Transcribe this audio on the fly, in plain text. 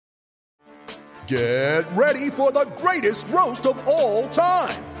Get ready for the greatest roast of all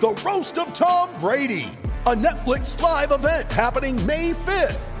time, the Roast of Tom Brady, a Netflix live event happening May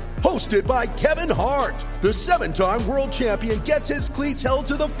 5th. Hosted by Kevin Hart, the 7-time world champion gets his cleats held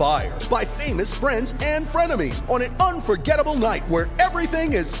to the fire by famous friends and frenemies on an unforgettable night where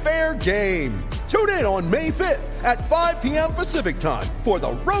everything is fair game. Tune in on May 5th at 5 p.m. Pacific time for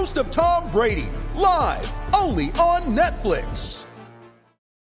the Roast of Tom Brady, live only on Netflix.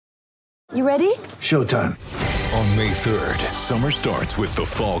 You ready? Showtime. On May 3rd, summer starts with The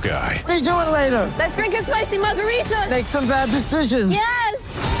Fall Guy. Let's do it later. Let's drink a spicy margarita. Make some bad decisions. Yes!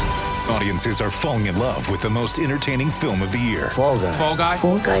 Audiences are falling in love with the most entertaining film of the year. Fall Guy. Fall Guy?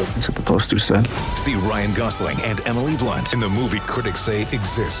 Fall Guy. That's what the poster said. See Ryan Gosling and Emily Blunt in the movie critics say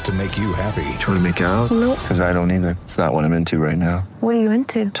exists to make you happy. Trying to make it out? Nope. Because I don't either. It's not what I'm into right now. What are you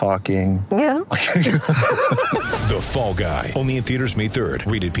into? Talking. Yeah. The Fall Guy. Only in theaters May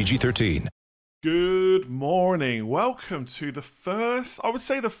 3rd. Rated PG-13. Good morning. Welcome to the first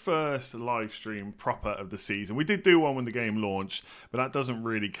live stream proper of the season. We did do one when the game launched, but that doesn't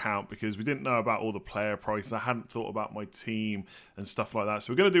really count because we didn't know about all the player prices. I hadn't thought about my team and stuff like that.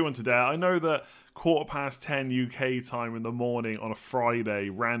 So we're going to do one today. I know that 10:15 UK time in the morning on a Friday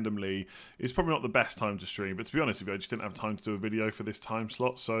randomly is probably not the best time to stream, but to be honest with you, I just didn't have time to do a video for this time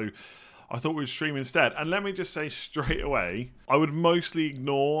slot. So I thought we'd stream instead. And let me just say straight away, I would mostly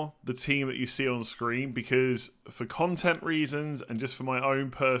ignore the team that you see on screen because for content reasons and just for my own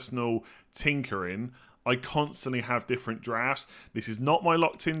personal tinkering, I constantly have different drafts. This is not my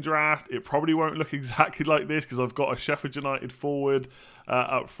locked-in draft. It probably won't look exactly like this because I've got a Sheffield United forward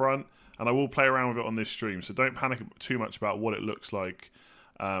up front, and I will play around with it on this stream. So don't panic too much about what it looks like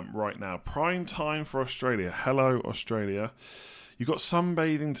right now. Prime time for Australia. Hello, Australia. You've got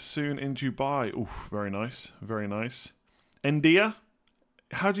sunbathing soon in Dubai. Oof, very nice. Very nice. Ndia?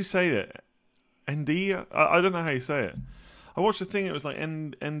 How do you say it? Ndia? I don't know how you say it. I watched the thing, it was like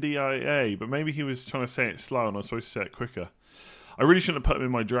NDIA, but maybe he was trying to say it slow and I was supposed to say it quicker. I really shouldn't have put him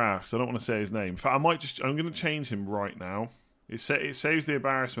in my draft. I don't want to say his name. In fact, I'm going to change him right now. It saves the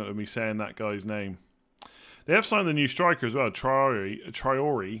embarrassment of me saying that guy's name. They have signed the new striker as well,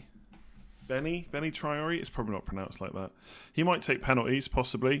 Traore. Benny Traore, it's probably not pronounced like that. He might take penalties,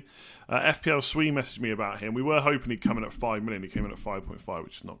 possibly. FPL Swee messaged me about him. We were hoping he'd come in at 5 million. He came in at 5.5,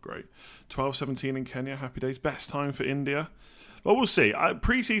 which is not great. 12:17 in Kenya, happy days. Best time for India. But we'll see.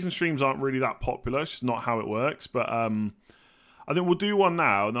 Pre-season streams aren't really that popular. It's just not how it works. But I think we'll do one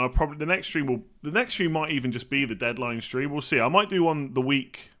now, and then the next stream might even just be the deadline stream. We'll see. I might do one the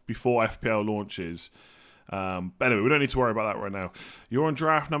week before FPL launches. But anyway, we don't need to worry about that right now. You're on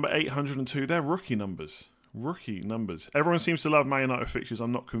draft number 802. They're rookie numbers. Everyone seems to love Man United fixtures.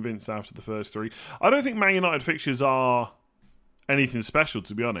 I'm not convinced after the first three. I don't think Man United fixtures are anything special,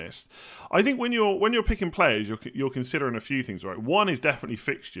 to be honest. I think when you're picking players, you're considering a few things, right? One is definitely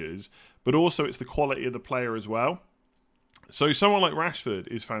fixtures, but also it's the quality of the player as well. So someone like Rashford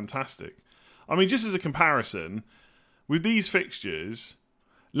is fantastic. I mean, just as a comparison, with these fixtures,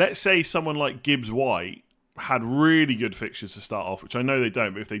 let's say someone like Gibbs-White had really good fixtures to start off, which I know they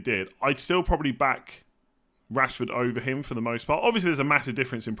don't, but if they did, I'd still probably back Rashford over him for the most part. Obviously, there's a massive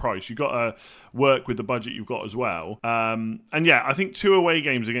difference in price. You've got to work with the budget you've got as well. And yeah, I think 2 away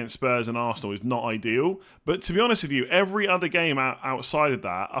games against Spurs and Arsenal is not ideal. But to be honest with you, every other game outside of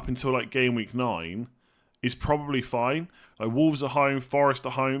that, up until like game week 9, is probably fine. Like Wolves at home, Forest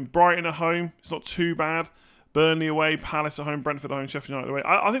at home, Brighton at home, it's not too bad. Burnley away, Palace at home, Brentford at home, Sheffield United away.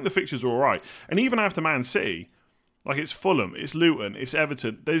 I think the fixtures are all right. And even after Man City, like it's Fulham, it's Luton, it's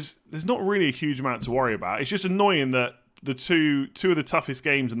Everton, there's not really a huge amount to worry about. It's just annoying that the two of the toughest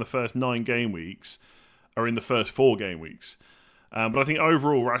games in the first 9 game weeks are in the first 4 game weeks. But I think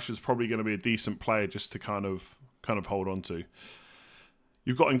overall, Rashford's probably going to be a decent player just to kind of hold on to.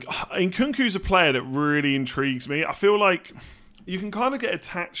 You've got Nkunku's a player that really intrigues me. I feel like you can kind of get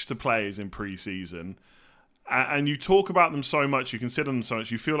attached to players in pre-season. And you talk about them so much, you consider them so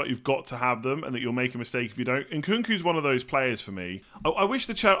much, you feel like you've got to have them and that you'll make a mistake if you don't. And Nkunku's one of those players for me. I wish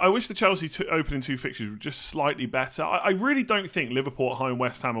the Chelsea opening 2 fixtures were just slightly better. I really don't think Liverpool at home,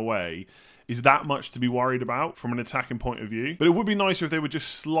 West Ham away is that much to be worried about from an attacking point of view. But it would be nicer if they were just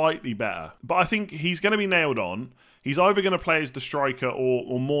slightly better. But I think he's going to be nailed on. He's either going to play as the striker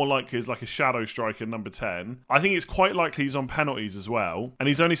or more likely as like a shadow striker, number 10. I think it's quite likely he's on penalties as well. And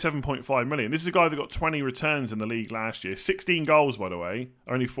he's only 7.5 million. This is a guy that got 20 returns in the league last year. 16 goals, by the way.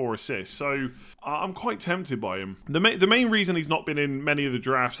 Only 4 assists. So I'm quite tempted by him. The main reason he's not been in many of the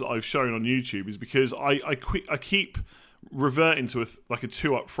drafts that I've shown on YouTube is because I keep reverting to a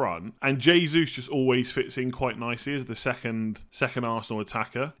 2 up front, and Jesus just always fits in quite nicely as the second Arsenal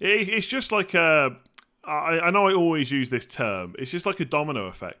attacker. It's just like I know I always use this term. It's just like a domino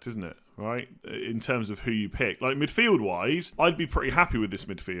effect, isn't it? Right? In terms of who you pick. Like midfield-wise, I'd be pretty happy with this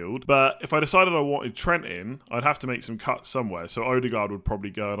midfield. But if I decided I wanted Trent in, I'd have to make some cuts somewhere. So Odegaard would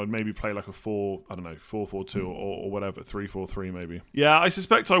probably go, and I'd maybe play like a 4-4-2 or whatever, 3-4-3 maybe. Yeah, I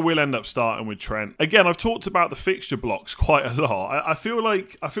suspect I will end up starting with Trent. Again, I've talked about the fixture blocks quite a lot. I feel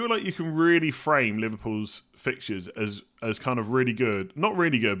like you can really frame Liverpool's fixtures as kind of really good. Not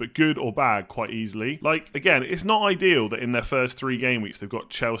really good, but good or bad quite easily. Like, again, it's not ideal that in their first 3 game weeks they've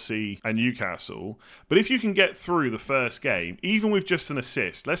got Chelsea and Newcastle, but if you can get through the first game, even with just an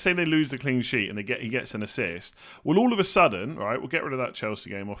assist, let's say they lose the clean sheet and he gets an assist, well, all of a sudden, right, we'll get rid of that Chelsea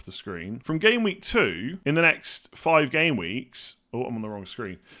game off the screen. From game week 2, in the next 5 game weeks, oh, I'm on the wrong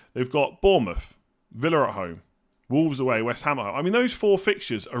screen, they've got Bournemouth, Villa at home, Wolves away, West Ham at home. I mean, those 4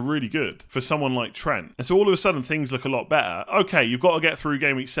 fixtures are really good for someone like Trent. And so all of a sudden, things look a lot better. Okay, you've got to get through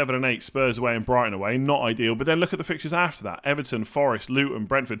game week 7 and 8, Spurs away and Brighton away. Not ideal. But then look at the fixtures after that. Everton, Forest, Luton,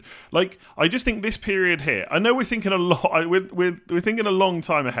 Brentford. Like, I just think this period here, I know we're thinking a lot, we're thinking a long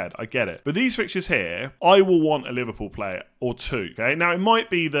time ahead. I get it. But these fixtures here, I will want a Liverpool player or 2. Okay. Now, it might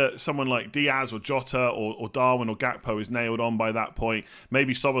be that someone like Diaz or Jota or Darwin or Gakpo is nailed on by that point.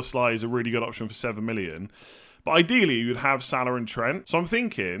 Maybe Szoboszlai is a really good option for 7 million. But ideally, you'd have Salah and Trent. So I'm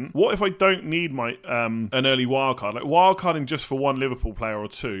thinking, what if I don't need my an early wildcard? Like, wildcarding just for 1 Liverpool player or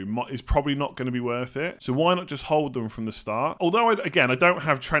 2 is probably not going to be worth it. So why not just hold them from the start? Although, I don't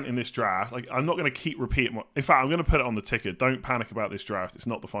have Trent in this draft. Like, I'm not going to keep repeating. In fact, I'm going to put it on the ticket. Don't panic about this draft. It's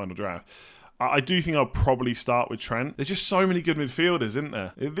not the final draft. I do think I'll probably start with Trent. There's just so many good midfielders, isn't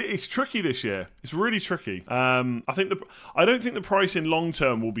there? It's tricky this year. It's really tricky. I don't think the pricing long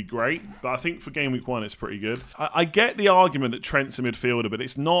term will be great, but I think for game week 1 it's pretty good. I get the argument that Trent's a midfielder, but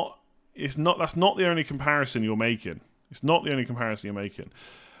it's not. That's not the only comparison you're making. It's not the only comparison you're making.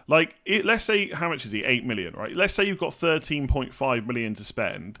 Like, let's say, how much is he? 8 million, right? Let's say you've got 13.5 million to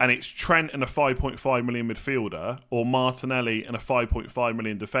spend, and it's Trent and a 5.5 million midfielder, or Martinelli and a 5.5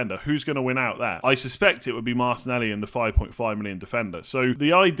 million defender. Who's going to win out there? I suspect it would be Martinelli and the 5.5 million defender. So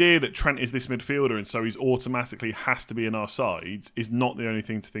the idea that Trent is this midfielder and so he's automatically has to be in our sides is not the only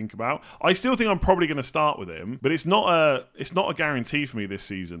thing to think about. I still think I'm probably going to start with him, but it's not a guarantee for me this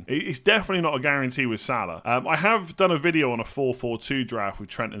season. It's definitely not a guarantee with Salah. I have done a video on a 4-4-2 draft with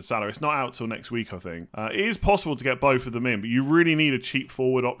Trent and Salah. It's not out till next week, I think. It is possible to get both of them in, but you really need a cheap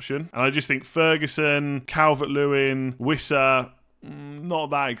forward option. And I just think Ferguson, Calvert-Lewin, Wissa,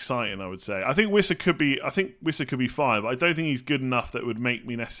 not that exciting, I would say. I think Wissa could be fine, but I don't think he's good enough that would make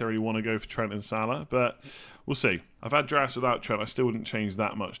me necessarily want to go for Trent and Salah. But we'll see. I've had drafts without Trent. I still wouldn't change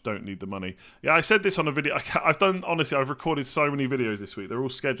that much. Don't need the money. Yeah, I said this on a video. I've recorded so many videos this week. They're all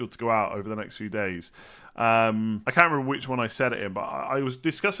scheduled to go out over the next few days. I can't remember which one I said it in, but I was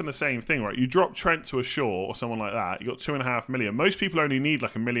discussing the same thing, right? You drop Trent to a Shaw or someone like that, you got 2.5 million. Most people only need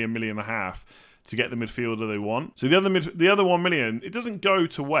like $1 million, $1.5 million to get the midfielder they want. So the other 1 million, it doesn't go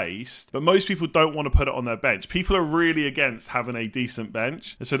to waste, but most people don't want to put it on their bench. People are really against having a decent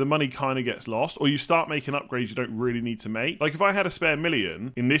bench, and so the money kind of gets lost, or you start making upgrades you don't really need to make. Like, if I had a spare $1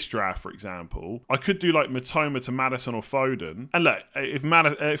 million in this draft, for example, I could do like Matoma to Maddison or Foden. And look, if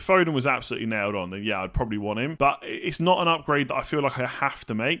Foden was absolutely nailed on, then yeah, I'd probably want him. But it's not an upgrade that I feel like I have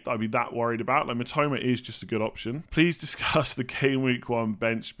to make, that I'd be that worried about. Like, Matoma is just a good option. Please discuss the game week 1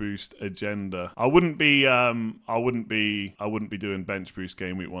 bench boost agenda. I wouldn't be doing bench boost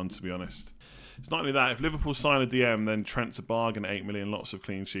game week 1, to be honest. It's not only that, if Liverpool sign a DM, then Trent's a bargain at 8 million, lots of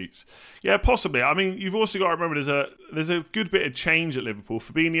clean sheets. Yeah, possibly. I mean, you've also got to remember there's a good bit of change at Liverpool.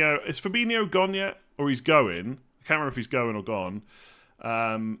 Is Fabinho gone yet? Or he's going? I can't remember if he's going or gone.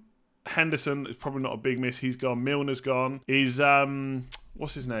 Henderson is probably not a big miss. He's gone. Milner's gone. Is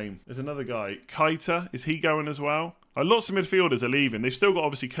what's his name? There's another guy. Keita, is he going as well? Lots of midfielders are leaving. They've still got,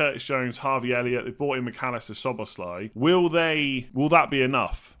 obviously, Curtis Jones, Harvey Elliott. They've brought in McAllister, Szoboszlai. Will that be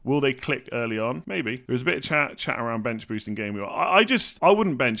enough? Will they click early on? Maybe. There was a bit of chat around bench boosting game week 1. I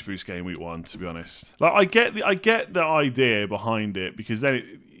wouldn't bench boost game week 1, to be honest. Like, I get the idea behind it, because then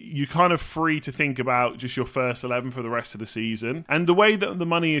you're kind of free to think about just your first 11 for the rest of the season. And the way that the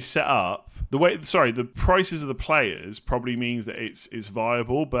money is set up, the prices of the players probably means that it's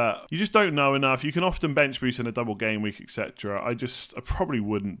viable, but you just don't know enough. You can often bench boost in a double game week, etc. I probably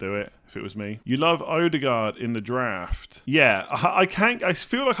wouldn't do it if it was me. You love Odegaard in the draft. Yeah, I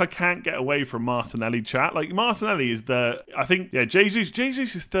feel like I can't get away from Martinelli chat. Like, Martinelli is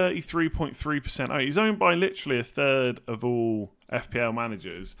Jesus is 33.3%. He's owned by literally a third of all FPL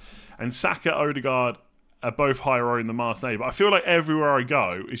managers, and Saka, Odegaard, are both higher in than Martinelli, but I feel like everywhere I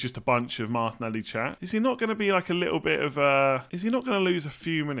go is just a bunch of Martinelli chat. Is he not going to be like a little bit of is he not going to lose a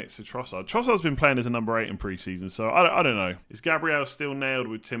few minutes to Trossard? Trossard's been playing as a number 8 in pre-season, so I don't know. Is Gabriel still nailed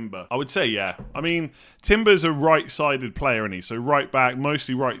with Timber? I would say yeah. I mean, Timber's a right-sided player, isn't he? So right back,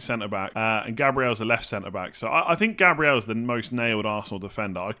 mostly right centre-back, and Gabriel's a left centre-back. So I think Gabriel's the most nailed Arsenal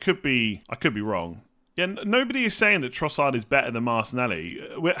defender. I could be wrong. Yeah, nobody is saying that Trossard is better than Martinelli.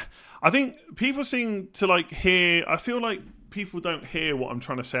 I think people seem to hear. I feel like people don't hear what I'm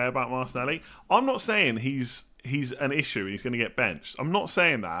trying to say about Martinelli. I'm not saying he's an issue and he's going to get benched. I'm not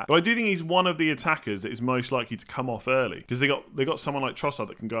saying that, but I do think he's one of the attackers that is most likely to come off early because they got someone like Trossard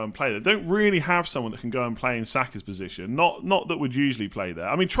that can go and play. They don't really have someone that can go and play in Saka's position. Not that would usually play there.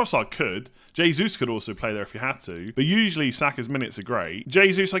 I mean, Trossard could. Jesus could also play there if he had to, but usually Saka's minutes are great.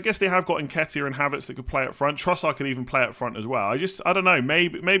 Jesus, I guess they have got Nketiah and Havertz that could play up front. Trossard could even play up front as well. I don't know.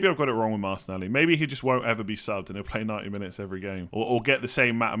 Maybe I've got it wrong with Martinelli. Maybe he just won't ever be subbed and he'll play 90 minutes every game, or get the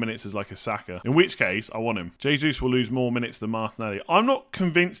same amount of minutes as like a Saka. In which case, I want him. Jesus will lose more minutes than Martinelli. I'm not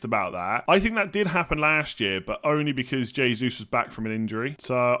convinced about that. I think that did happen last year, but only because Jesus was back from an injury.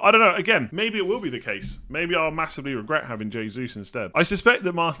 So, I don't know. Again, maybe it will be the case. Maybe I'll massively regret having Jesus instead. I suspect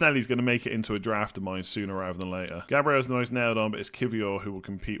that Martinelli's going to make it into a draft of mine sooner rather than later. Gabriel's the most nailed on, but it's Kivior who will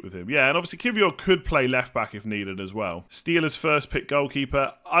compete with him. Yeah, and obviously Kivior could play left back if needed as well. Steele's first pick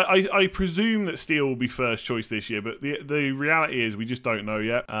goalkeeper. I presume that Steele will be first choice this year, but the reality is we just don't know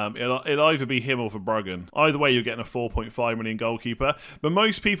yet. It'll either be him or Verbruggen. Either way, you're getting a 4.5 million goalkeeper, but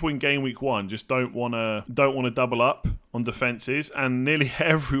most people in game week 1 just don't want to double up on defences, and nearly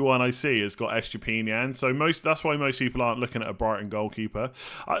everyone I see has got Estupinian, so that's why most people aren't looking at a Brighton goalkeeper.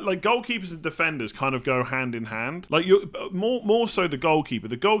 Goalkeepers and defenders kind of go hand in hand. More so the goalkeeper.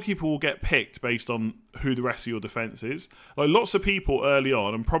 The goalkeeper will get picked based on who the rest of your defence is. Lots of people early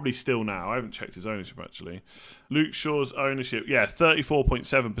on, and probably still now, I haven't checked his ownership actually. Luke Shaw's ownership,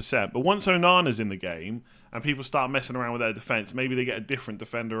 34.7%, but once Onana's in the game and people start messing around with their defence, maybe they get a different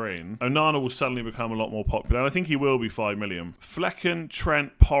defender in, Onana will suddenly become a lot more popular, and I think he will be 5 million. Flecken,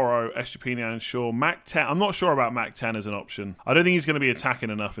 Trent, Porro, Estupinian, Shaw, Mac 10. I'm not sure about Mac 10 as an option. I don't think he's going to be attacking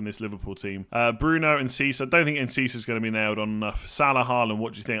enough in this Liverpool team. Bruno and Cisa. I don't think Encisa's going to be nailed on enough. Salah, Haaland,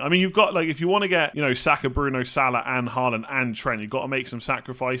 what do you think? I mean, you've got, if you want to get, Saka, Bruno, Salah, and Haaland and Trent, you've got to make some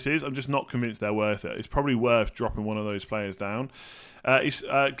sacrifices. I'm just not convinced they're worth it. It's probably worth dropping one of those players down. Is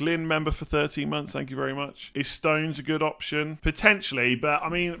Glyn member for 13 months? Thank you very much. Is Stones a good option? Potentially, but I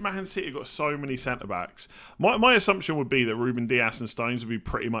mean, Man City have got so many centre-backs. My assumption would be that Ruben Dias and Stones would be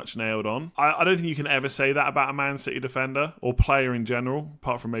pretty much nailed on. I don't think you can ever say that about a Man City defender or player in general,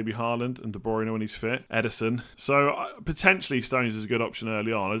 apart from maybe Haaland and De Bruyne when he's fit, Edison. So potentially Stones is a good option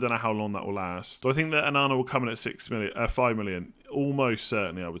early on. I don't know how long that will last. Do I think that Onana will come in at 5 million? Almost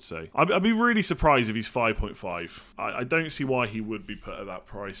certainly, I would say. I'd be really surprised if he's 5.5. I don't see why he would be put at that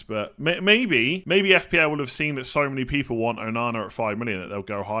price, but maybe FPL will have seen that so many people want Onana at 5 million that they'll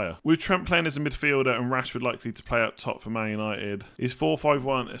go higher. With Trent playing as a midfielder and Rashford likely to play up top for Man United, is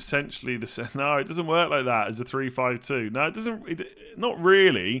 4-5-1 essentially the same? No, it doesn't work like that as a 3-5-2. No, it doesn't. Not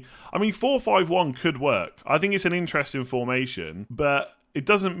really. I mean, 4-5-1 could work. I think it's an interesting formation, but it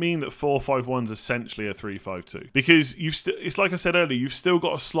doesn't mean that 4-5-1 is essentially a 3-5-2 because it's like I said earlier, you've still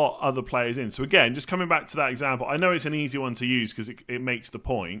got to slot other players in. So again, just coming back to that example, I know it's an easy one to use because it makes the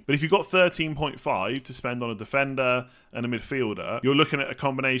point, but if you've got 13.5 to spend on a defender and a midfielder, you're looking at a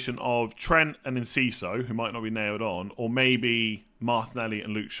combination of Trent and Enciso, who might not be nailed on, or maybe Martinelli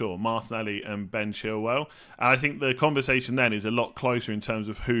and Luke Shaw, Martinelli and Ben Chilwell. And I think the conversation then is a lot closer in terms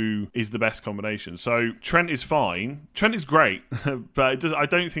of who is the best combination. So Trent is fine. Trent is great, but I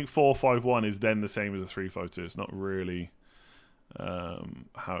don't think 4-5-1 is then the same as a 3-5-2. It's not really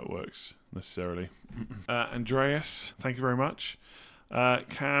how it works necessarily. Andreas, thank you very much.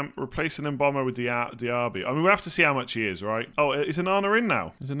 Cam, replacing Mboma with Diaby. I mean, we'll have to see how much he is, right? Oh, is Onana in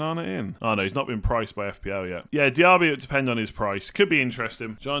now? Is Onana in? Oh, no, he's not been priced by FPL yet. Yeah, Diaby, it depends on his price. Could be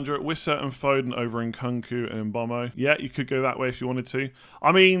interesting. Jandra, Wissa and Foden over in Nkunku and Mboma. Yeah, you could go that way if you wanted to.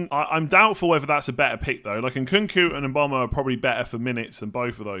 I mean, I'm doubtful whether that's a better pick, though. Nkunku and Mboma are probably better for minutes than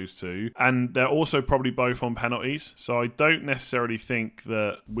both of those two. And they're also probably both on penalties. So I don't necessarily think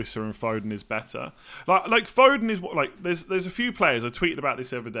that Wissa and Foden is better. Like Foden is what, there's a few players, I tweeted about this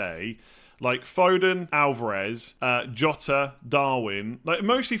the other day, like Foden, Alvarez, Jota, Darwin,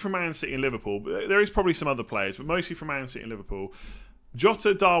 mostly from Man City and Liverpool. There is probably some other players, but mostly from Man City and Liverpool.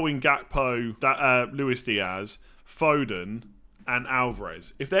 Jota, Darwin, Gakpo, Luis Diaz, Foden, and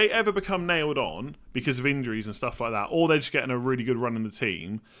Alvarez. If they ever become nailed on because of injuries and stuff like that, or they're just getting a really good run in the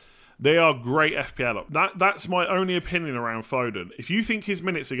team, they are great FPL. That's my only opinion around Foden. If you think his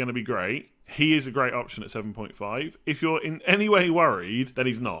minutes are going to be great, he is a great option at 7.5. If you're in any way worried, then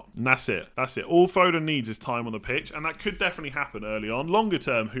he's not. And that's it. All Foden needs is time on the pitch, and that could definitely happen early on. Longer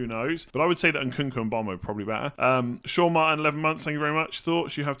term, who knows? But I would say that Nkunku and Bomo are probably better. Sean Martin, 11 months, thank you very much.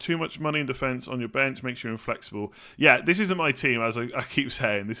 Thoughts? You have too much money in defence on your bench, makes you inflexible. Yeah, this isn't my team, as I keep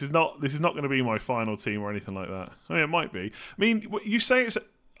saying. This is not going to be my final team or anything like that. I mean, it might be. I mean, you say it's...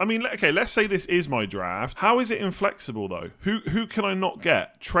 I mean, okay, let's say this is my draft. How is it inflexible, though? Who can I not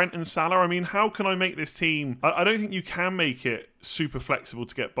get? Trent and Salah? I mean, how can I make this team... I don't think you can make it super flexible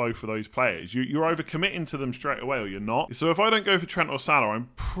to get both of those players. You're either committing to them straight away or you're not. So if I don't go for Trent or Salah,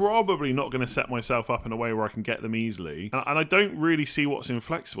 I'm probably not going to set myself up in a way where I can get them easily. And I don't really see what's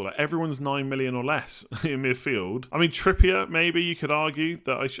inflexible. Like, everyone's 9 million or less in midfield. I mean, Trippier, maybe you could argue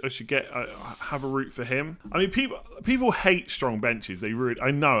that I should have a route for him. I mean, people hate strong benches. They really... I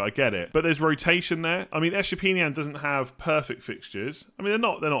know, I get it. But there's rotation there. I mean, Eshapinian doesn't have perfect fixtures. I mean, they're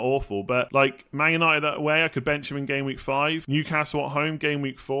not awful, but like Man United away, I could bench him in game week 5. Newcastle at home, game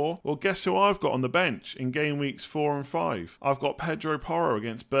week 4. Well, guess who I've got on the bench in game weeks 4 and 5? I've got Pedro Porro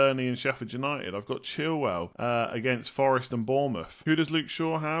against Burnley and Sheffield United. I've got Chilwell against Forest and Bournemouth. Who does Luke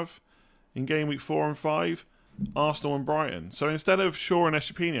Shaw have in game week 4 and 5? Arsenal and Brighton. So instead of Shaw and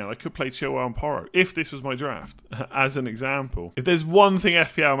Eshapinian, I could play Chilwell and Porro if this was my draft, as an example. If there's one thing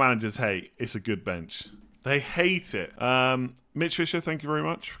FPL managers hate, it's a good bench. They hate it. Mitch Fisher, thank you very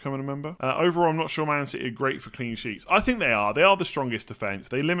much for becoming a member. Overall, I'm not sure Man City are great for clean sheets. I think they are. They are the strongest defence.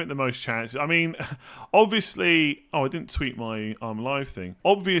 They limit the most chances. I mean, obviously... Oh, I didn't tweet my live thing.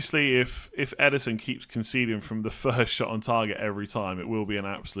 Obviously, if Edison keeps conceding from the first shot on target every time, it will be an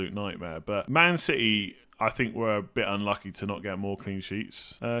absolute nightmare. But Man City... I think we're a bit unlucky to not get more clean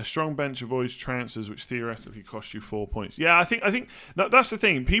sheets. Strong bench avoids transfers, which theoretically cost you 4 points. Yeah, I think that's the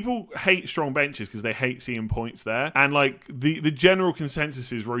thing. People hate strong benches because they hate seeing points there. And like the general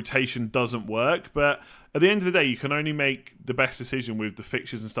consensus is rotation doesn't work, but at the end of the day, you can only make the best decision with the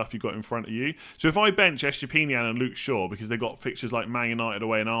fixtures and stuff you've got in front of you. So if I bench Eshapinian and Luke Shaw because they've got fixtures like Man United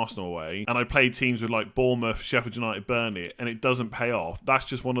away and Arsenal away, and I play teams with like Bournemouth, Sheffield United, Burnley, and it doesn't pay off, that's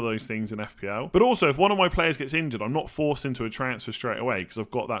just one of those things in FPL. But also, if one of my players gets injured, I'm not forced into a transfer straight away because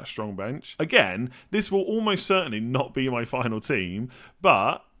I've got that strong bench. Again, this will almost certainly not be my final team,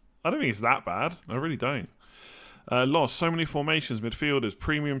 but I don't think it's that bad. I really don't. Lost so many formations, midfielders,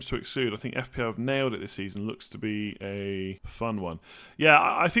 premiums to exclude. I think FPL have nailed it this season. Looks to be a fun one. Yeah,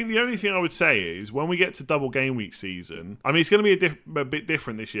 I think the only thing I would say is when we get to double game week season, I mean, it's going to be a bit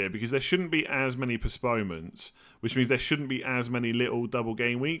different this year because there shouldn't be as many postponements, which means there shouldn't be as many little double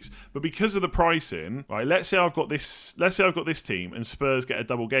game weeks. But because of the pricing, right? Let's say I've got this team and Spurs get a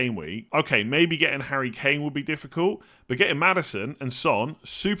double game week. Okay, maybe getting Harry Kane would be difficult, but getting Maddison and Son,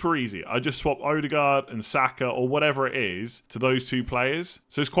 super easy. I just swap Odegaard and Saka or whatever it is to those two players.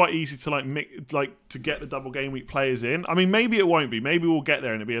 So it's quite easy to to get the double game week players in. I mean, maybe it won't be. Maybe we'll get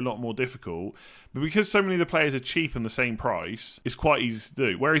there and it'll be a lot more difficult. But because so many of the players are cheap and the same price, it's quite easy to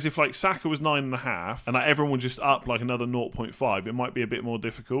do. Whereas if like Saka was 9.5 and like everyone would just up like another 0.5, it might be a bit more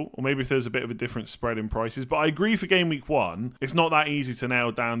difficult. Or maybe if there's a bit of a different spread in prices. But I agree for game week 1, it's not that easy to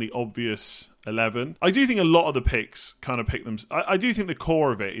nail down the obvious 11. I do think a lot of the picks kind of pick them. I do think the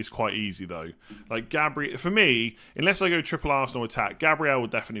core of it is quite easy though. Like Gabriel, for me, unless I go triple Arsenal attack, Gabriel will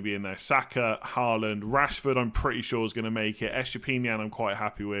definitely be in there. Saka, Haaland, Rashford, I'm pretty sure is going to make it. Eshapinian, I'm quite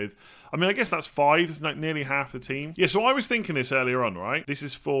happy with. I mean, I guess that's 5. It's like nearly half the team. Yeah, so I was thinking this earlier on, right? This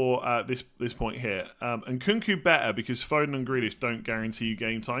is for this point here. And Nkunku better because Foden and Grealish don't guarantee you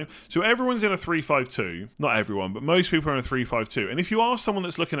game time. So everyone's in a 3-5-2. Not everyone, but most people are in a 3-5-2. And if you are someone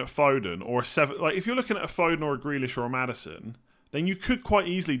that's looking at Foden or a 7... Like, if you're looking at a Foden or a Grealish or a Maddison, then you could quite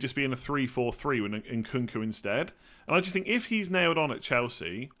easily just be in a 3-4-3 with Nkunku instead. And I just think if he's nailed on at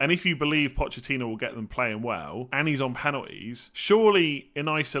Chelsea, and if you believe Pochettino will get them playing well, and he's on penalties, surely in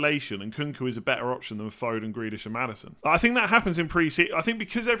isolation, Nkunku is a better option than Foden, Grealish and Maddison. I think that happens in pre-season. I think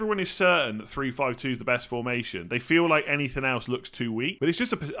because everyone is certain that 3-5-2 is the best formation, they feel like anything else looks too weak. But it's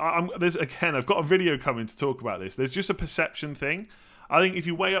just I've got a video coming to talk about this. There's just a perception thing. I think if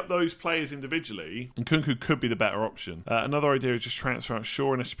you weigh up those players individually, Nkunku could be the better option. Another idea is just transfer out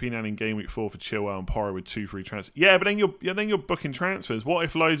Shaw and Eshapinian in game week 4 for Chilwell and Porro with 2 free transfers. Yeah, but then you're booking transfers. What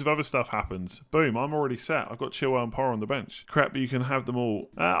if loads of other stuff happens? Boom, I'm already set. I've got Chilwell and Porro on the bench. Crap, but you can have them all.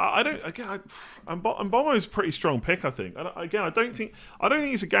 Mbommo is a pretty strong pick, I think. I don't think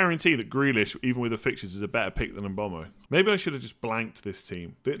it's a guarantee that Grealish, even with the fixtures, is a better pick than Mbommo. Maybe I should have just blanked this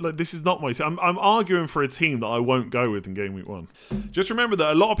team. This is not my team. I'm arguing for a team that I won't go with in game week 1. Just remember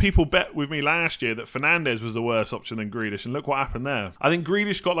that a lot of people bet with me last year that Fernandes was the worst option than Grealish, and look what happened there. I think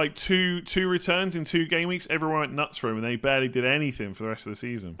Grealish got like two returns in 2 game weeks. Everyone went nuts for him, and they barely did anything for the rest of the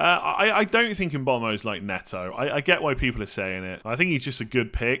season. I don't think Mbommo's like Neto. I get why people are saying it. I think he's just a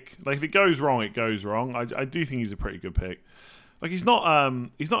good pick. Like, if it goes wrong, it goes wrong. I do think he's a pretty good pick. Like, he's not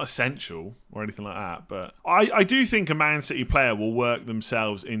essential or anything like that, but I do think a Man City player will work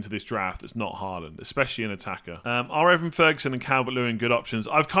themselves into this draft that's not Haaland, especially an attacker. Are Evan Ferguson and Calvert-Lewin good options?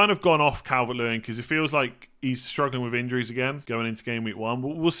 I've kind of gone off Calvert-Lewin because it feels like he's struggling with injuries again going into game week 1.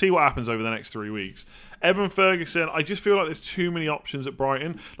 We'll see what happens over the next 3 weeks. Evan Ferguson, I just feel like there's too many options at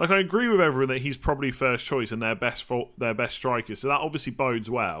Brighton. Like, I agree with everyone that he's probably first choice and their best striker, so that obviously bodes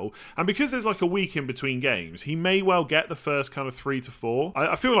well. And because there's like a week in between games, he may well get the first kind of 3 to 4.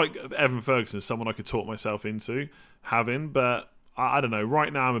 I feel like Evan Ferguson is someone I could talk myself into having, but I don't know.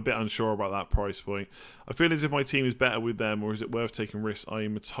 Right now, I'm a bit unsure about that price point. I feel as if my team is better with them, or is it worth taking risks, i.e.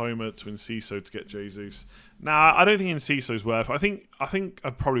 Matoma to Enciso to get Jesus? Nah, I don't think Enciso's worth. I think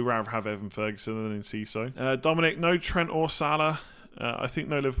I'd probably rather have Evan Ferguson than Enciso. Dominic, no Trent or Salah. I think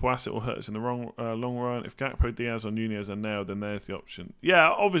no Liverpool asset will hurt us in the long run. If Gakpo, Diaz or Nunez are nailed, then there's the option. Yeah,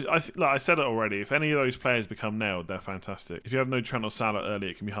 obviously, like I said it already. If any of those players become nailed, they're fantastic. If you have no Trent or Salah early,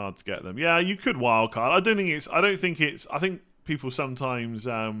 it can be hard to get them. Yeah, you could wildcard. I think people sometimes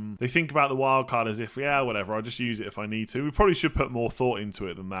they think about the wild card as if, yeah, whatever, I'll just use it if I need to. We probably should put more thought into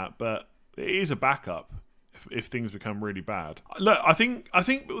it than that, but it is a backup if things become really bad. Look, I think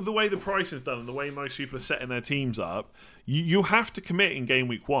the way the price is done and the way most people are setting their teams up, you have to commit in game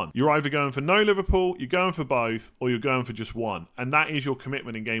week 1. You're either going for no Liverpool, you're going for both, or you're going for just one, and that is your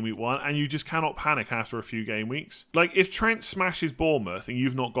commitment in game week 1. And you just cannot panic after a few game weeks. Like, if Trent smashes Bournemouth and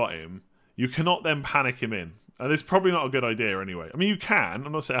you've not got him, you cannot then panic him in. And it's probably not a good idea anyway. I mean, you can.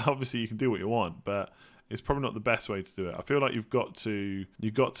 I'm not saying obviously you can do what you want, but it's probably not the best way to do it. I feel like you've got to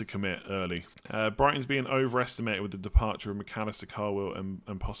commit early. Brighton's being overestimated with the departure of McAllister, Carwell,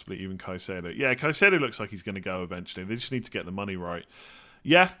 and possibly even Caicedo. Yeah, Caicedo looks like he's going to go eventually. They just need to get the money right.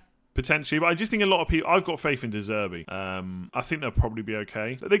 Yeah, potentially, but I just think a lot of people. I've got faith in De Zerbi. I think they'll probably be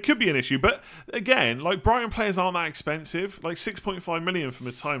okay. They could be an issue, but again, like, Brighton players aren't that expensive. Like 6.5 million from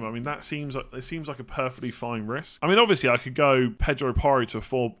Matoma. I mean, that seems like a perfectly fine risk. I mean, obviously, I could go Pedro Porro to a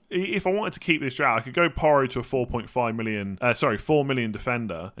 4. If I wanted to keep this draft, I could go Porro to a 4.5 million. 4 million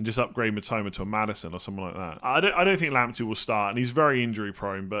defender and just upgrade Matoma to a Maddison or something like that. I don't think Lamptey will start, and he's very injury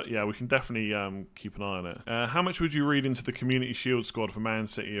prone. But yeah, we can definitely keep an eye on it. How much would you read into the Community Shield squad for Man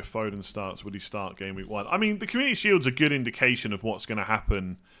City if Foden starts? Would he start game week 1? I mean, the Community Shield's a good indication of what's going to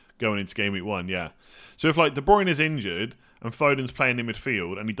happen going into game week 1, yeah. So if, like, De Bruyne is injured and Foden's playing in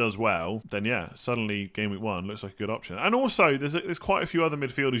midfield and he does well, then yeah, suddenly game week 1 looks like a good option. And also, there's quite a few other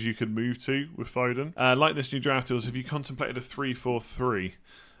midfielders you could move to with Foden. Like this new draft deals, have you contemplated a 3-4-3?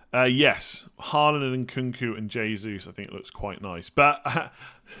 Yes, Haaland and Nkunku and Jesus, I think it looks quite nice. But,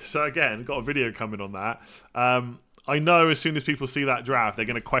 so again, got a video coming on that. I know as soon as people see that draft, they're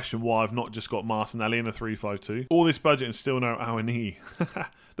going to question why I've not just got Martinelli in a 3-5-2. All this budget and still no Awani.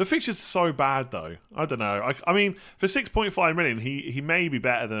 The fixtures are so bad, though. I don't know. I mean, for 6.5 million, he may be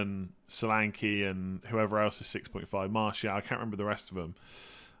better than Solanke and whoever else is 6.5. Martial, I can't remember the rest of them.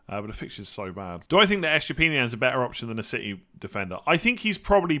 But the fixture's so bad. Do I think that Estupiñán is a better option than a City defender? I think he's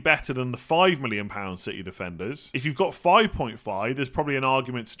probably better than the £5 million City defenders. If you've got 5.5, there's probably an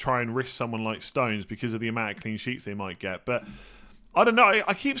argument to try and risk someone like Stones because of the amount of clean sheets they might get. But I don't know.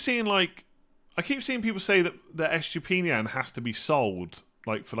 I keep seeing people say that Estupiñán has to be sold,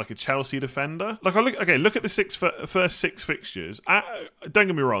 like, for like a Chelsea defender. Like, look at the first 6 fixtures. Don't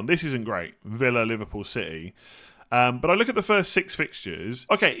get me wrong, this isn't great. Villa, Liverpool, City. But I look at the first 6 fixtures.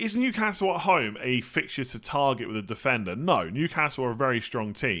 Okay, is Newcastle at home a fixture to target with a defender? No, Newcastle are a very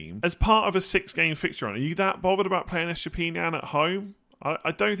strong team. As part of a 6-game fixture run, are you that bothered about playing Estupiñán at home?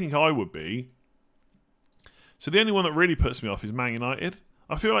 I don't think I would be. So the only one that really puts me off is Man United.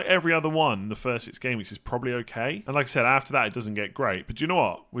 I feel like every other one in the first 6 game weeks is probably okay. And like I said, after that, it doesn't get great. But do you know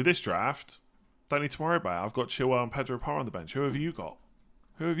what? With this draft, don't need to worry about it. I've got Chilwell and Pedro Porro on the bench. Who have you got?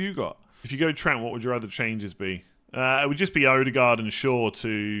 If you go Trent, what would your other changes be? It would just be Odegaard and Shaw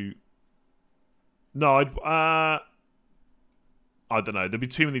to... No, I don't know. There'd be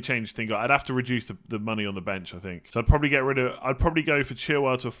too many changes to think. I'd have to reduce the money on the bench, I think. So I'd probably I'd probably go for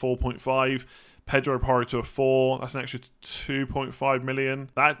Chilwell to a 4.5, Pedro Porro to a 4. That's an extra 2.5 million.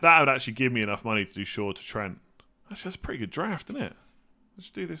 That would actually give me enough money to do Shaw to Trent. Actually, that's a pretty good draft, isn't it? Let's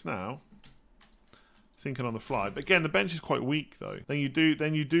do this now. thinking on the fly. But again, the bench is quite weak though. Then you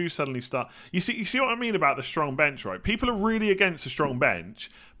do suddenly start. You see what I mean about the strong bench, right? People are really against a strong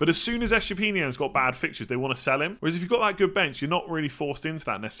bench, but as soon as Estepinian's got bad fixtures, they want to sell him. Whereas if you've got that good bench, you're not really forced into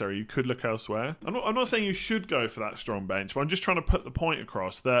that necessarily. You could look elsewhere. I'm not saying you should go for that strong bench, but I'm just trying to put the point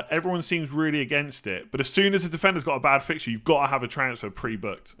across that everyone seems really against it. But as soon as a defender's got a bad fixture, you've got to have a transfer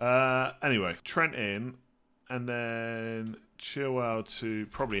pre-booked. Anyway, Trent in, and then Chilwell to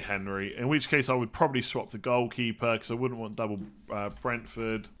probably Henry, in which case I would probably swap the goalkeeper because I wouldn't want double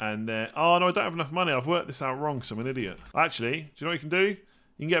Brentford. And then, oh no, I don't have enough money. I've worked this out wrong because I'm an idiot. Actually, do you know what you can do?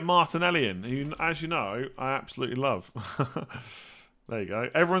 You can get Martinelli in, who, as you know, I absolutely love. There you go.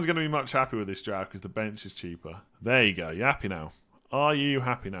 Everyone's going to be much happy with this draft because the bench is cheaper. There you go. You happy now? Are you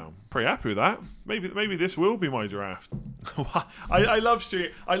happy now? Pretty happy with that. Maybe this will be my draft. I love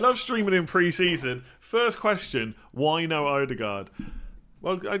streaming in pre-season. First question: why no Odegaard?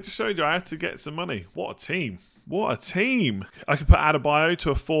 Well, I just showed you I had to get some money. What a team! What a team! I could put Adebayo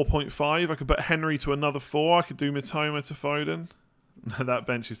to a 4.5. I could put Henry to another 4. I could do Mitoma to Foden. That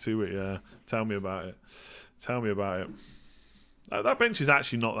bench is too weak. Yeah, tell me about it. Tell me about it. That bench is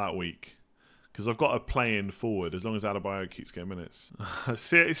actually not that weak. Because I've got a play-in forward as long as Adebayo keeps getting minutes.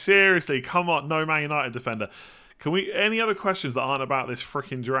 Seriously, come on, no Man United defender. Can we? Any other questions that aren't about this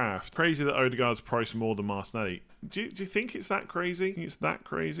freaking draft? Crazy that Odegaard's priced more than Martinelli. Do you think it's that crazy? It's that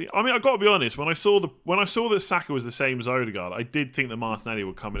crazy? I mean, I got to be honest. When I saw that Saka was the same as Odegaard, I did think that Martinelli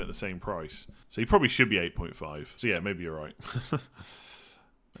would come in at the same price. So he probably should be 8.5. So yeah, maybe you're right.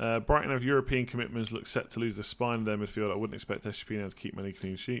 Brighton have European commitments, look set to lose the spine of their midfield. I wouldn't expect Estepinian to keep many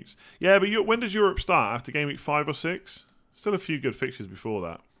clean sheets. Yeah, but when does Europe start? After game week 5 or 6? Still a few good fixtures before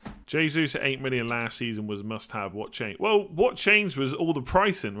that. Jesus at 8 million last season was a must-have. What changed? Well, what changed was all the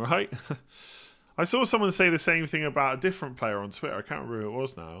pricing, right? I saw someone say the same thing about a different player on Twitter. I can't remember who it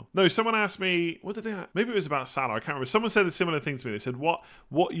was now. No, someone asked me, what did they ask? Maybe it was about Salah. I can't remember. Someone said a similar thing to me. They said, what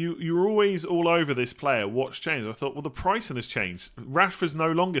you were always all over this player. What's changed? I thought, well, the pricing has changed. Rashford's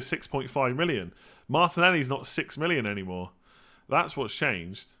no longer 6.5 million. Martinelli's not 6 million anymore. That's what's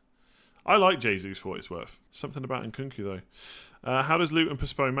changed. I like Jesus for what it's worth. Something about Nkunku, though. How does Luton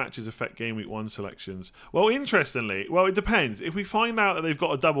postpone matches affect Game Week 1 selections? Well, interestingly, it depends. If we find out that they've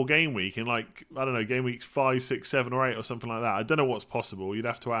got a double game week in, like, I don't know, Game Weeks 5, 6, 7 or 8 or something like that, I don't know what's possible. You'd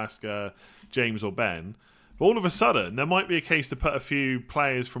have to ask James or Ben. But all of a sudden, there might be a case to put a few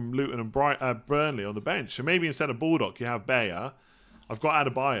players from Luton and Burnley on the bench. So maybe instead of Baldock, you have Bayer. I've got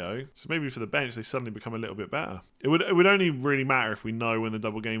Adebayo, so maybe for the bench they suddenly become a little bit better. It would only really matter if we know when the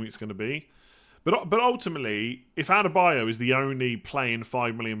double game week's going to be. But ultimately, if Adebayo is the only playing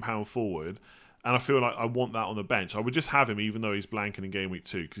 £5 million forward, and I feel like I want that on the bench, I would just have him even though he's blanking in game week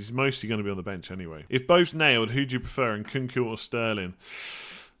 2, because he's mostly going to be on the bench anyway. If both nailed, who do you prefer, Nkunku or Sterling?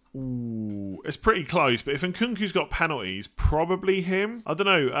 Ooh, it's pretty close, but if Nkunku's got penalties, probably him. I don't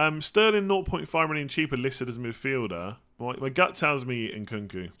know. Sterling 0.5 million cheaper listed as a midfielder. My gut tells me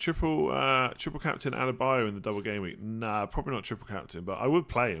Nkunku. Triple captain Adebayo in the double game week. Nah, probably not triple captain, but I would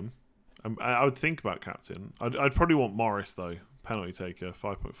play him. I would think about captain. I'd probably want Morris though. Penalty taker,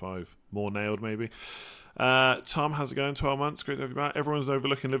 5.5. More nailed maybe. Tom, how's it going? 12 months. Great to have you back. Everyone's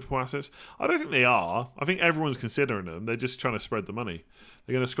overlooking Liverpool assets. I don't think they are. I think everyone's considering them. They're just trying to spread the money.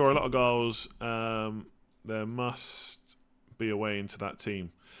 They're going to score a lot of goals. There must be a way into that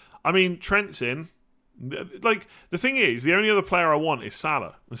team. I mean, Trent's in. Like, the thing is, the only other player I want is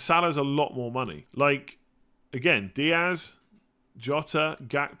Salah. And Salah's a lot more money. Like, again, Diaz, Jota,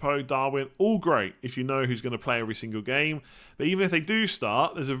 Gakpo, Darwin, all great if you know who's going to play every single game. But even if they do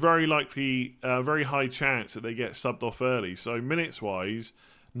start, there's a very high chance that they get subbed off early. So minutes-wise,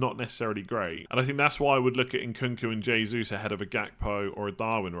 not necessarily great. And I think that's why I would look at Nkunku and Jesus ahead of a Gakpo or a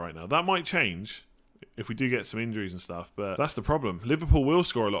Darwin right now. That might change if we do get some injuries and stuff, but that's the problem. Liverpool will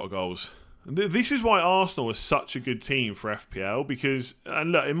score a lot of goals. This is why Arsenal is such a good team for FPL, because,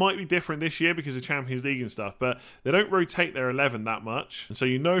 and look, it might be different this year because of Champions League and stuff, but they don't rotate their 11 that much, and so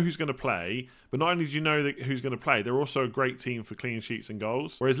you know who's going to play, but not only do you know who's going to play, they're also a great team for clean sheets and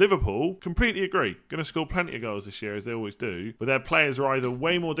goals. Whereas Liverpool, completely agree, going to score plenty of goals this year, as they always do, but their players are either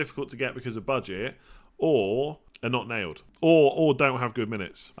way more difficult to get because of budget, or are not nailed, or don't have good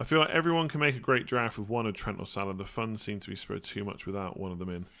minutes. I feel like everyone can make a great draft with one of Trent or Salah. The funds seem to be spread too much without one of them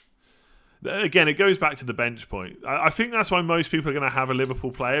in. Again, it goes back to the bench point. I think that's why most people are going to have a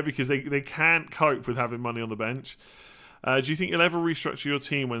Liverpool player, because they can't cope with having money on the bench. Do you think you'll ever restructure your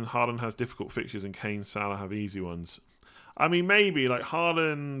team when Haaland has difficult fixtures and Kane, Salah have easy ones? I mean, maybe, like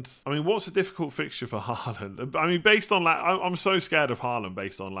Haaland. I mean, what's a difficult fixture for Haaland? I mean, based on I'm so scared of Haaland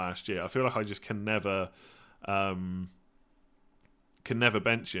based on last year. I feel like I just can never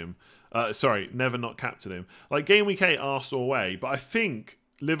bench him. Never not captain him. Like game week 8, Arsenal away, but I think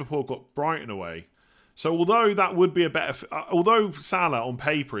Liverpool got Brighton away. So although that would be although Salah on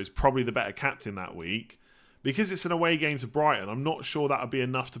paper is probably the better captain that week, because it's an away game to Brighton, I'm not sure that would be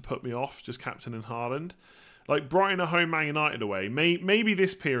enough to put me off just captaining Haaland. Like Brighton at home, Man United away, maybe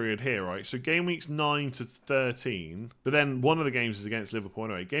this period here, right? So game weeks 9 to 13, but then one of the games is against Liverpool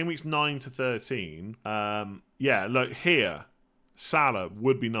anyway. Game weeks 9 to 13, look here, Salah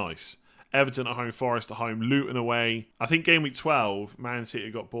would be nice. Everton at home, Forest at home, Luton away. I think game week 12, Man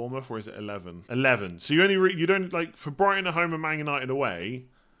City got Bournemouth, or is it 11? 11. So you don't like for Brighton at home and Man United away.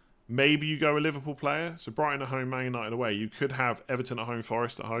 Maybe you go a Liverpool player. So Brighton at home, Man United away. You could have Everton at home,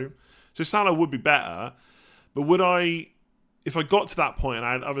 Forest at home. So Salah would be better. But would I, if I got to that point and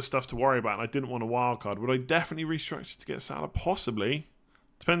I had other stuff to worry about and I didn't want a wild card, would I definitely restructure to get Salah? Possibly.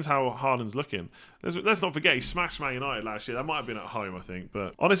 Depends how Haaland's looking. Let's not forget he smashed Man United last year. That might have been at home, I think.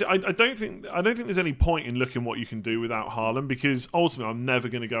 But honestly, I don't think there's any point in looking what you can do without Haaland, because ultimately I'm never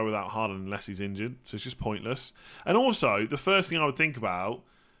going to go without Haaland unless he's injured. So it's just pointless. And also, the first thing I would think about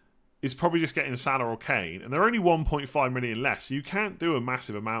is probably just getting Salah or Kane, and they're only 1.5 million less, so you can't do a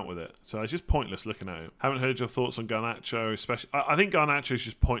massive amount with it. So it's just pointless looking at it. Haven't heard your thoughts on Garnacho, especially. I think Garnacho is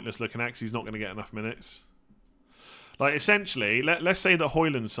just pointless looking at because he's not going to get enough minutes. Like essentially, let's say that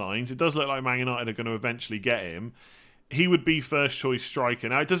Højlund signs. It does look like Man United are going to eventually get him. He would be first choice striker.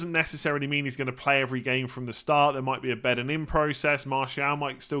 Now, it doesn't necessarily mean he's going to play every game from the start. There might be a bedding in process. Martial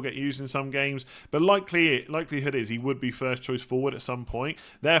might still get used in some games. But likelihood is he would be first choice forward at some point.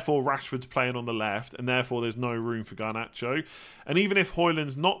 Therefore, Rashford's playing on the left, and therefore there's no room for Garnacho. And even if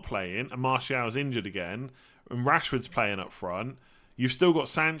Højlund's not playing and Martial's injured again, and Rashford's playing up front, you've still got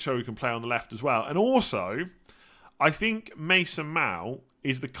Sancho who can play on the left as well. And also, I think Mason Mount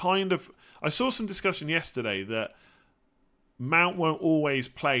is the kind of... I saw some discussion yesterday that Mount won't always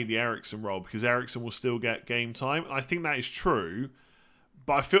play the Eriksen role because Eriksen will still get game time. And I think that is true.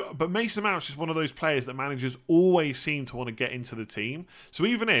 But Mason Mount's just one of those players that managers always seem to want to get into the team. So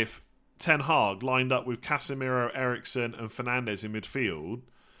even if Ten Hag lined up with Casemiro, Eriksen and Fernandes in midfield,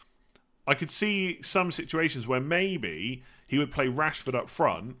 I could see some situations where maybe he would play Rashford up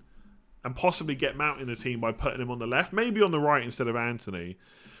front and possibly get Mount in the team by putting him on the left, maybe on the right instead of Anthony.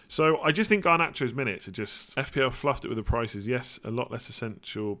 So I just think Garnacho's minutes are just... FPL fluffed it with the prices. Yes, a lot less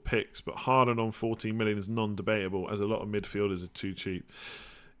essential picks, but Haaland on 14 million is non-debatable as a lot of midfielders are too cheap.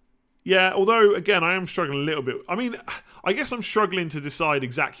 Yeah, although, again, I am struggling a little bit. I mean, I guess I'm struggling to decide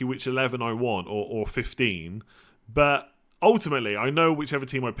exactly which 11 I want or 15, but ultimately, I know whichever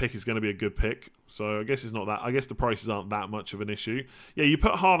team I pick is going to be a good pick. So I guess it's not that. I guess the prices aren't that much of an issue. Yeah, you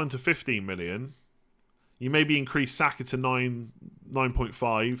put Haaland to 15 million. You maybe increase Saka to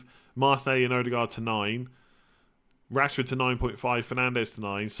 9.5, Martinelli and Odegaard to 9, Rashford to 9.5, Fernandes to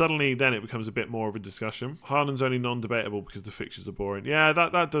 9. Suddenly, then it becomes a bit more of a discussion. Haaland's only non-debatable because the fixtures are boring. Yeah,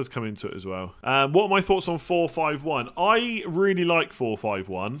 that does come into it as well. What are my thoughts on 4-5-1? I really like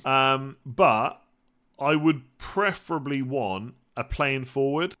 4-5-1, but I would preferably want a playing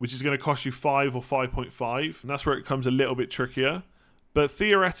forward, which is going to cost you 5 or 5.5, and that's where it becomes a little bit trickier. But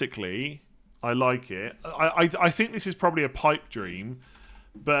theoretically, I like it. I think this is probably a pipe dream,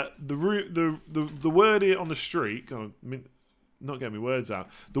 but the word on the street, not getting my words out.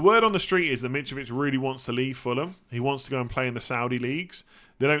 The word on the street is that Mitrovic really wants to leave Fulham. He wants to go and play in the Saudi leagues.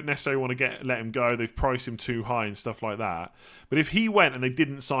 They don't necessarily want to let him go. They've priced him too high and stuff like that. But if he went and they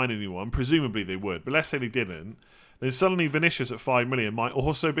didn't sign anyone, presumably they would. But let's say they didn't. Then suddenly Vinicius at 5 million might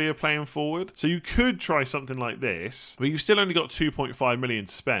also be a playing forward. So you could try something like this, but you've still only got 2.5 million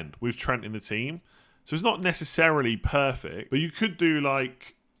to spend with Trent in the team. So it's not necessarily perfect, but you could do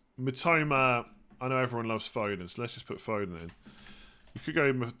like Matoma. I know everyone loves Foden, so let's just put Foden in. You could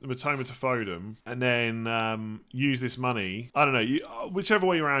go Matoma to Foden and then use this money. I don't know. Whichever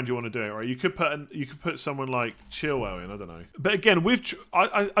way around you want to do it, right? You could put someone like Chilwell in. I don't know. But again,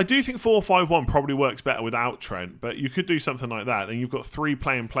 I do think 4-5-1 probably works better without Trent. But you could do something like that. Then you've got 3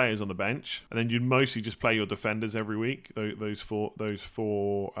 playing players on the bench, and then you'd mostly just play your defenders every week. Those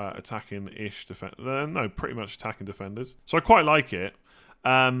four attacking-ish defenders. No, pretty much attacking defenders. So I quite like it.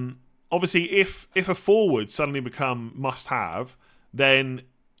 Obviously, if a forward suddenly become must-have, then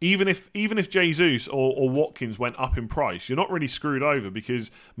even if Jesus or Watkins went up in price, you're not really screwed over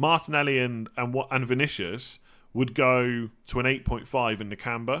because Martinelli and Vinicius would go to an 8.5 in the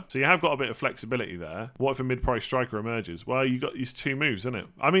camber. So you have got a bit of flexibility there. What if a mid-price striker emerges? Well, you got these 2 moves, isn't it?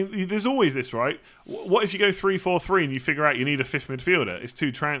 I mean, there's always this, right? What if you go 3-4-3 and you figure out you need a 5th midfielder? It's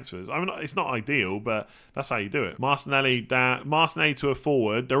 2 transfers. I mean, it's not ideal, but that's how you do it. Martinelli to a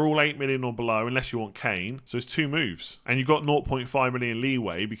forward. They're all 8 million or below, unless you want Kane. So it's 2 moves. And you've got 0.5 million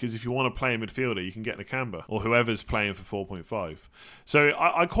leeway, because if you want to play a midfielder, you can get Nakamba, or whoever's playing for 4.5. So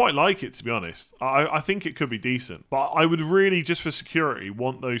I quite like it, to be honest. I think it could be decent. But I would really, just for security,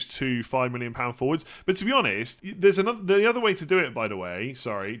 want those 2 £5 million forwards. But to be honest, the other way to do it, by the way,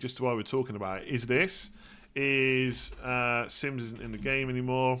 sorry, just while we're talking about it, is Sims isn't in the game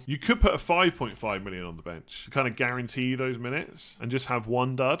anymore. You could put a 5.5 million on the bench to kind of guarantee you those minutes and just have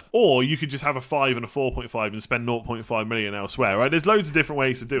 1 dud. Or you could just have a 5 and a 4.5 and spend 0.5 million elsewhere, right? There's loads of different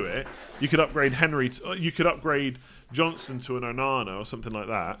ways to do it. You could upgrade you could upgrade Johnston to an Onana or something like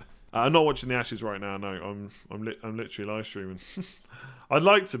that. I'm not watching the Ashes right now. No, I'm literally live streaming. I'd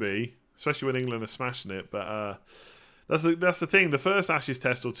like to be, especially when England are smashing it. But that's the thing. The first Ashes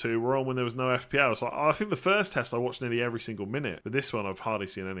test or 2 were on when there was no FPL. So I think the first test I watched nearly every single minute. But this one I've hardly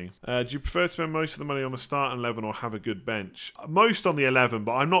seen any. Do you prefer to spend most of the money on the starting 11 or have a good bench? Most on the 11,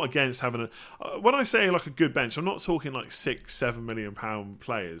 but I'm not against having when I say like a good bench, I'm not talking like £6-7 million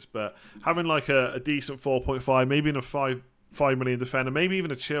players, but having like a decent 4.5, maybe in a 5 million defender, maybe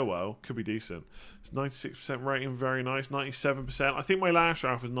even a Chilwell could be decent. It's 96% rating, very nice. 97%. I think my last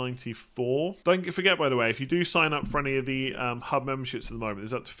draft was 94. Don't forget, by the way, if you do sign up for any of the hub memberships at the moment,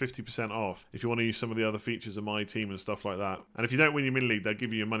 there's up to 50% off if you want to use some of the other features of my team and stuff like that. And if you don't win your mini league, they'll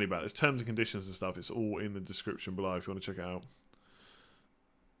give you your money back. There's terms and conditions and stuff. It's all in the description below if you want to check it out.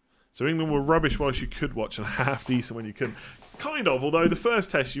 So England were rubbish whilst you could watch, and half decent when you couldn't. Kind of, although the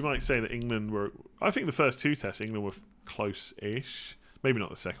first test you might say that England were... I think the first 2 tests England were close-ish. Maybe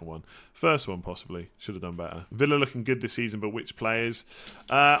not the second one. First one possibly should have done better. Villa looking good this season, but which players?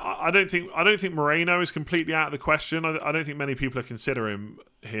 I don't think Moreno is completely out of the question. I don't think many people are considering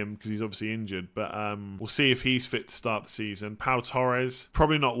him because he's obviously injured. But we'll see if he's fit to start the season. Pau Torres,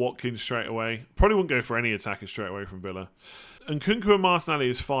 probably not Watkins straight away. Probably won't go for any attacker straight away from Villa. And Nkunku and Martinelli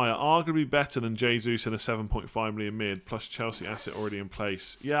is fire, arguably better than Jesus in a 7.5 million mid, plus Chelsea asset already in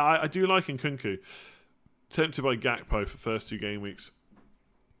place. Yeah, I do like Nkunku. Tempted by Gakpo for first 2 game weeks.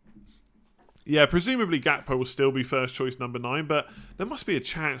 Yeah, presumably Gakpo will still be first choice number 9, but there must be a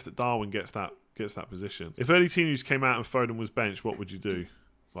chance that Darwin gets that position. If early team news came out and Foden was benched, what would you do?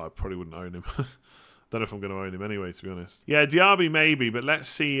 Well, I probably wouldn't own him. Don't know if I'm going to own him anyway, to be honest. Yeah, Diaby maybe, but let's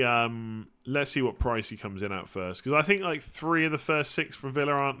see what price he comes in at first. Because I think like 3 of the first 6 for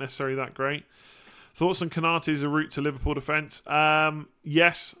Villa aren't necessarily that great. Thoughts on Konate's route to Liverpool defence?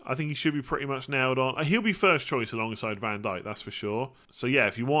 Yes, I think he should be pretty much nailed on. He'll be first choice alongside Van Dijk, that's for sure. So yeah,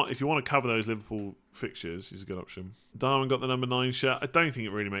 if you want to cover those Liverpool fixtures, he's a good option. Darwin got the number 9 shirt. I don't think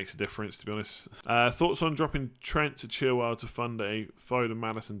it really makes a difference, to be honest. Thoughts on dropping Trent to Chilwell to fund a Foden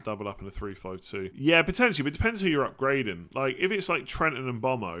Madison double up in a 3-5-2? Yeah, potentially, but it depends who you're upgrading. Like if it's like Trenton and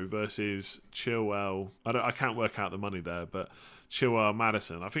Bomo versus Chilwell, I can't work out the money there, but Chilwell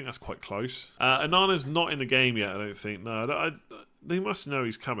Madison, I think that's quite close. Anana's not in the game yet, I don't think. No, they must know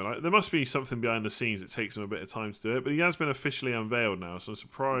he's coming. There must be something behind the scenes that takes him a bit of time to do it, but he has been officially unveiled now, so I'm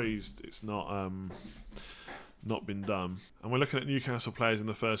surprised it's not been done. And we're looking at Newcastle players in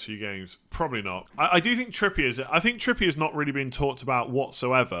the first few games. Probably not. I do think Trippier's not really been talked about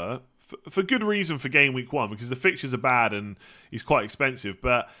whatsoever, for good reason for game week 1, because the fixtures are bad and he's quite expensive,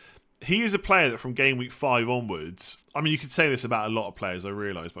 but he is a player that from game week 5 onwards, I mean, you could say this about a lot of players, I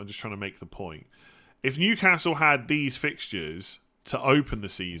realise, but I'm just trying to make the point. If Newcastle had these fixtures to open the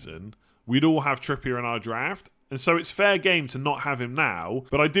season, we'd all have Trippier in our draft. And so it's fair game to not have him now.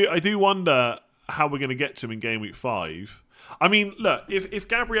 But I do wonder how we're going to get to him in game week 5. I mean, look, if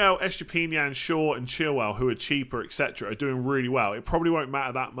Gabriel, Estepinian, Shaw and Chilwell, who are cheaper, etc., are doing really well, it probably won't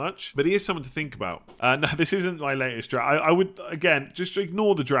matter that much. But he is someone to think about. No, this isn't my latest draft. I would, again, just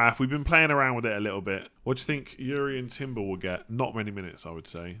ignore the draft. We've been playing around with it a little bit. What do you think Yuri and Timber will get? Not many minutes, I would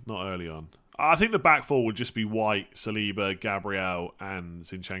say. Not early on. I think the back four would just be White, Saliba, Gabriel and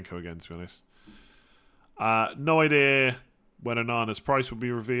Zinchenko again, to be honest. No idea when Onana's price will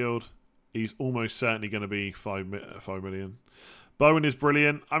be revealed. He's almost certainly going to be 5 million. Bowen is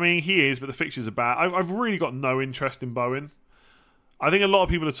brilliant. I mean, he is, but the fixtures are bad. I've really got no interest in Bowen. I think a lot of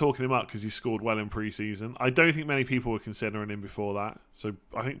people are talking him up because he scored well in pre-season. I don't think many people were considering him before that. So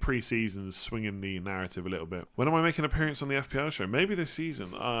I think pre-season's swinging the narrative a little bit. When am I making an appearance on the FPL show? Maybe this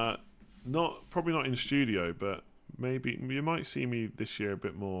season. Probably not in studio, but maybe you might see me this year a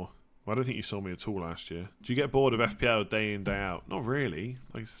bit more. Well, I don't think you saw me at all last year. Do you get bored of FPL day in, day out? Not really.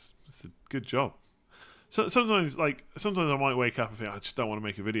 Like, it's a good job. So sometimes I might wake up and think I just don't want to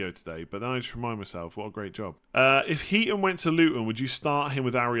make a video today, but then I just remind myself, what a great job. If Heaton went to Luton, would you start him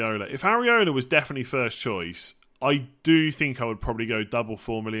with Areola? If Areola was definitely first choice, I do think I would probably go double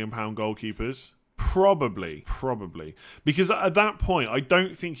 £4 million goalkeepers. Probably. Because at that point, I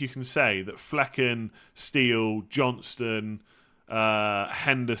don't think you can say that Flecken, Steele, Johnston,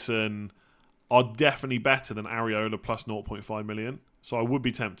 Henderson are definitely better than Areola plus 0.5 million. So I would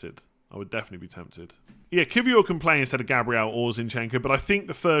be tempted. I would definitely be tempted. Yeah, Kivior can play instead of Gabriel or Zinchenko, but I think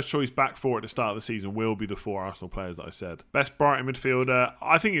the first choice back four at the start of the season will be the 4 Arsenal players that I said. Best Brighton midfielder,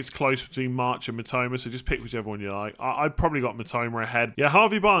 I think it's close between March and Matoma, so just pick whichever one you like. I'd probably got Matoma ahead. Yeah,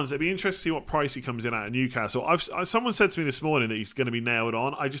 Harvey Barnes, it'd be interesting to see what price he comes in at Newcastle. Someone said to me this morning that he's going to be nailed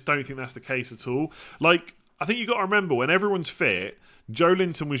on. I just don't think that's the case at all. Like, I think you got to remember, when everyone's fit, Joe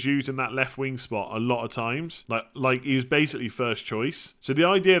Linton was used in that left wing spot a lot of times. Like he was basically first choice. So the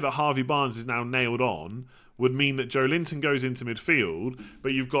idea that Harvey Barnes is now nailed on would mean that Joe Linton goes into midfield,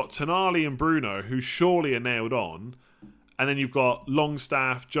 but you've got Tonali and Bruno, who surely are nailed on, and then you've got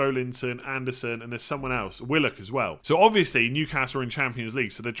Longstaff, Joe Linton, Anderson, and there's someone else, Willock as well. So obviously Newcastle are in Champions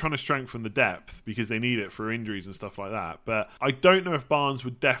League, so they're trying to strengthen the depth because they need it for injuries and stuff like that. But I don't know if Barnes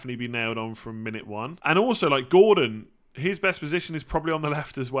would definitely be nailed on from minute one. And also, like, Gordon, his best position is probably on the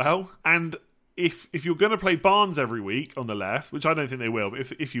left as well. And if you're going to play Barnes every week on the left, which I don't think they will, but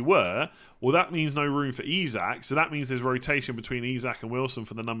if you were, well, that means no room for Isak. So that means there's rotation between Isak and Wilson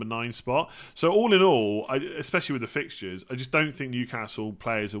for the number 9 spot. So all in all, especially with the fixtures, I just don't think Newcastle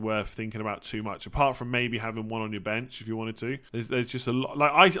players are worth thinking about too much, apart from maybe having one on your bench if you wanted to. There's just a lot.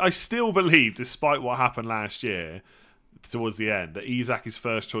 Like I still believe, despite what happened last year, towards the end, that Isak is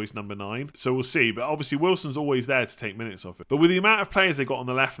first choice number 9. So we'll see. But obviously Wilson's always there to take minutes off it. But with the amount of players they got on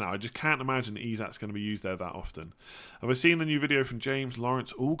the left now, I just can't imagine Isak's going to be used there that often. Have I seen the new video from James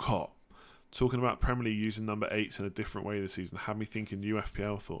Lawrence Alcott talking about Premier League using number 8s in a different way this season? Had me thinking new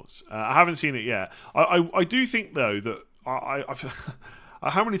FPL thoughts. I haven't seen it yet. I do think, though, that I've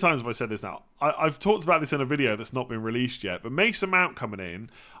how many times have I said this now? I've talked about this in a video that's not been released yet, but Mason Mount coming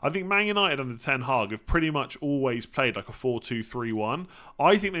in, I think Man United under Ten Hag have pretty much always played like a 4-2-3-1.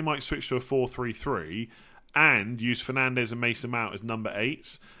 I think they might switch to a 4-3-3 and use Fernandes and Mason Mount as number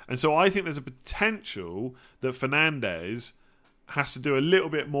 8s. And so I think there's a potential that Fernandes has to do a little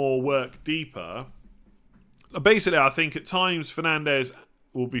bit more work deeper. Basically, I think at times Fernandes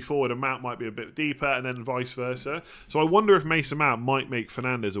will be forward and Mount might be a bit deeper, and then vice versa. So I wonder if Mason Mount might make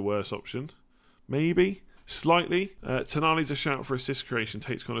Fernandes a worse option. Maybe. Slightly. Tonali's a shout for assist creation,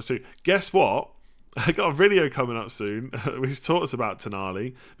 takes corners too. Guess what? I got a video coming up soon which talks about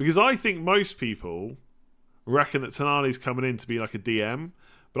Tonali, because I think most people reckon that Tonali's coming in to be like a DM,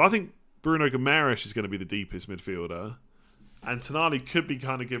 but I think Bruno Guimaraes is going to be the deepest midfielder, and Tonali could be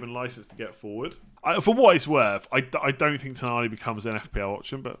kind of given license to get forward. For what it's worth, I don't think Tonali becomes an FPL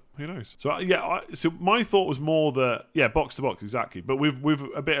option, but who knows? So so my thought was more that, box to box, exactly, but with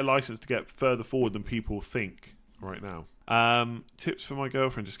a bit of license to get further forward than people think right now. Tips for my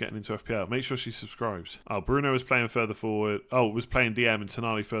girlfriend just getting into FPL. Make sure she subscribes. Bruno was playing further forward. Was playing DM and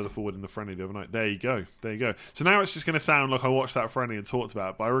Tonali further forward in the friendly the other night. There you go. So now it's just going to sound like I watched that friendly and talked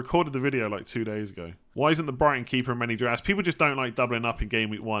about it, but I recorded the video like 2 days ago. Why isn't the Brighton keeper in many drafts? People just don't like doubling up in game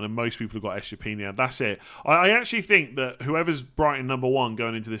week 1, and most people have got Estupiñán. That's it. I actually think that whoever's Brighton number 1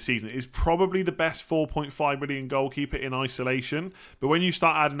 going into this season is probably the best 4.5 million goalkeeper in isolation. But when you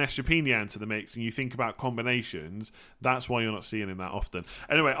start adding Estupiñán to the mix and you think about combinations, that's why you're not seeing him that often.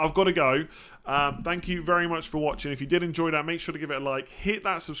 Anyway, I've got to go. Thank you very much for watching. If you did enjoy that, make sure to give it a like. Hit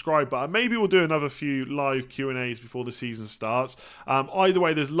that subscribe button. Maybe we'll do another few live Q&As before the season starts. Either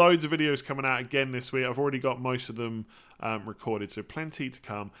way, there's loads of videos coming out again this week. I've already got most of them recorded, so plenty to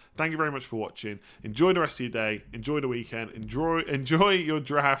come. Thank you very much for watching. Enjoy the rest of your day. Enjoy the weekend. Enjoy your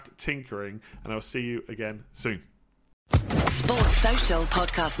draft tinkering, and I'll see you again soon. Sports Social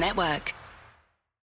Podcast Network.